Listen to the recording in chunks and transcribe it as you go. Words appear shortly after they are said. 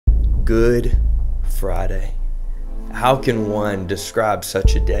Good Friday. How can one describe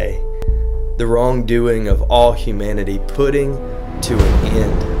such a day? The wrongdoing of all humanity putting to an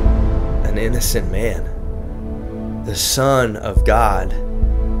end an innocent man, the Son of God.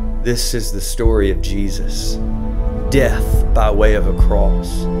 This is the story of Jesus. Death by way of a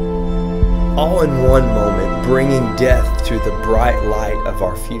cross. All in one moment, bringing death to the bright light of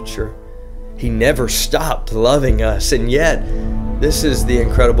our future. He never stopped loving us, and yet, this is the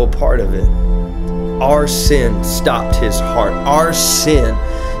incredible part of it. Our sin stopped his heart. Our sin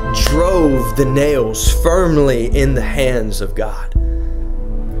drove the nails firmly in the hands of God.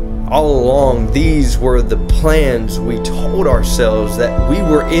 All along, these were the plans we told ourselves, that we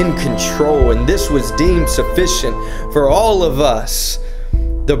were in control, and this was deemed sufficient for all of us.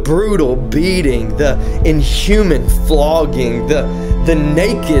 The brutal beating, the inhuman flogging, the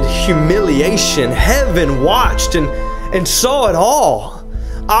naked humiliation. Heaven watched and saw it all.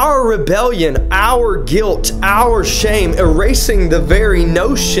 Our rebellion, our guilt, our shame, erasing the very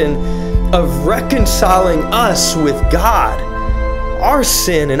notion of reconciling us with God. Our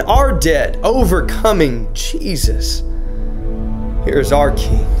sin and our debt, overcoming Jesus. Here's our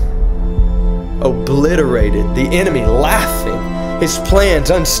King, obliterated, the enemy laughing, his plans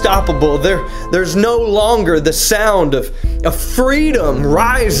unstoppable. There's no longer the sound of freedom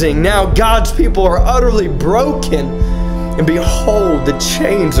rising. Now God's people are utterly broken. And behold, the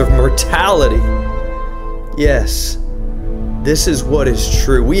chains of mortality. Yes, this is what is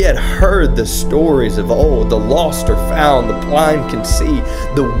true. We had heard the stories of old. The lost are found, the blind can see,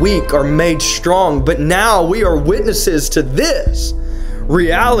 the weak are made strong. But now we are witnesses to this.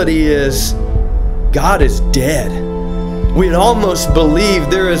 Reality is, God is dead. We'd almost believe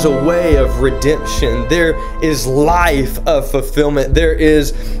there is a way of redemption. There is life of fulfillment. There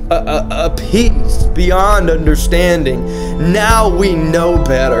is a peace beyond understanding. Now we know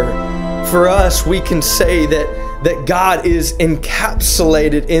better. For us, we can say that God is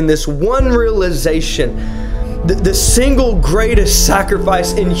encapsulated in this one realization. The single greatest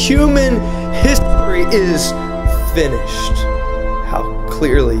sacrifice in human history is finished. How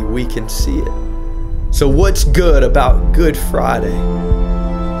clearly we can see it. So what's good about Good Friday?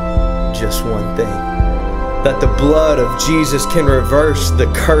 Just one thing. That the blood of Jesus can reverse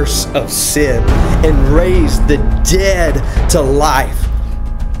the curse of sin and raise the dead to life.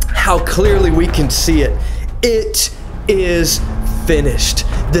 How clearly we can see it. It is finished.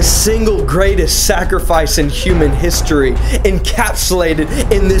 The single greatest sacrifice in human history, encapsulated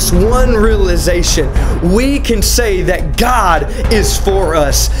in this one realization. We can say that God is for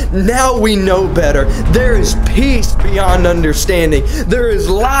us. Now we know better. There is peace beyond understanding. There is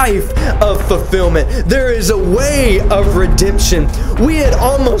life of fulfillment. There is a way of redemption. We had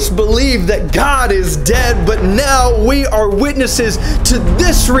almost believed that God is dead, but now we are witnesses to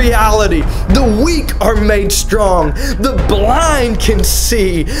this reality. The weak are made strong. The blind can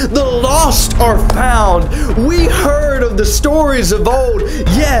see. The lost are found. We heard of the stories of old.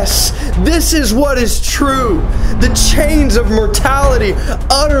 Yes, this is what is true. The chains of mortality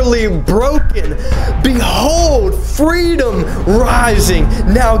utterly broken. Behold, freedom rising.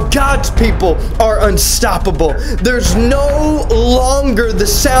 Now God's people are unstoppable. There's no longer the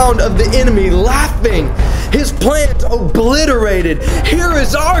sound of the enemy laughing. His plans obliterated. Here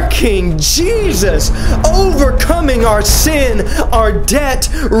is our King, Jesus, overcoming our sin, our debt,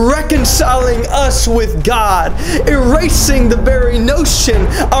 reconciling us with God, erasing the very notion,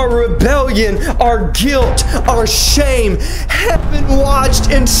 our rebellion, our guilt, our shame. Heaven watched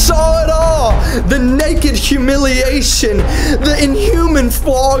and saw it all. The naked humiliation, the inhuman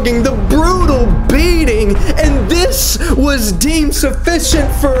flogging, the brutal beating, and this was deemed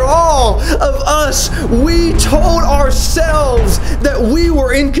sufficient for all of us. We told ourselves that we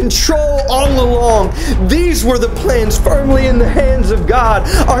were in control all along. These were the plans firmly in the hands of God.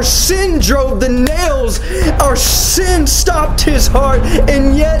 Our sin drove the nails. Our sin stopped his heart.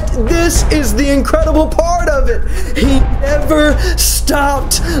 And yet this is the incredible part of it. He never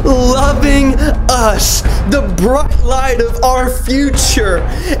stopped loving us. The bright light of our future.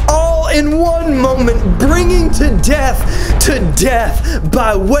 All in one moment, bringing to death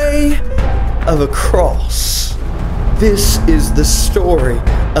by way of a cross. This is the story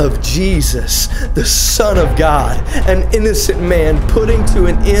of Jesus, the Son of God, an innocent man putting to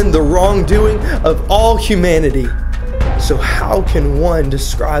an end the wrongdoing of all humanity. So how can one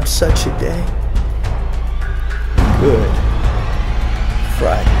describe such a day? Good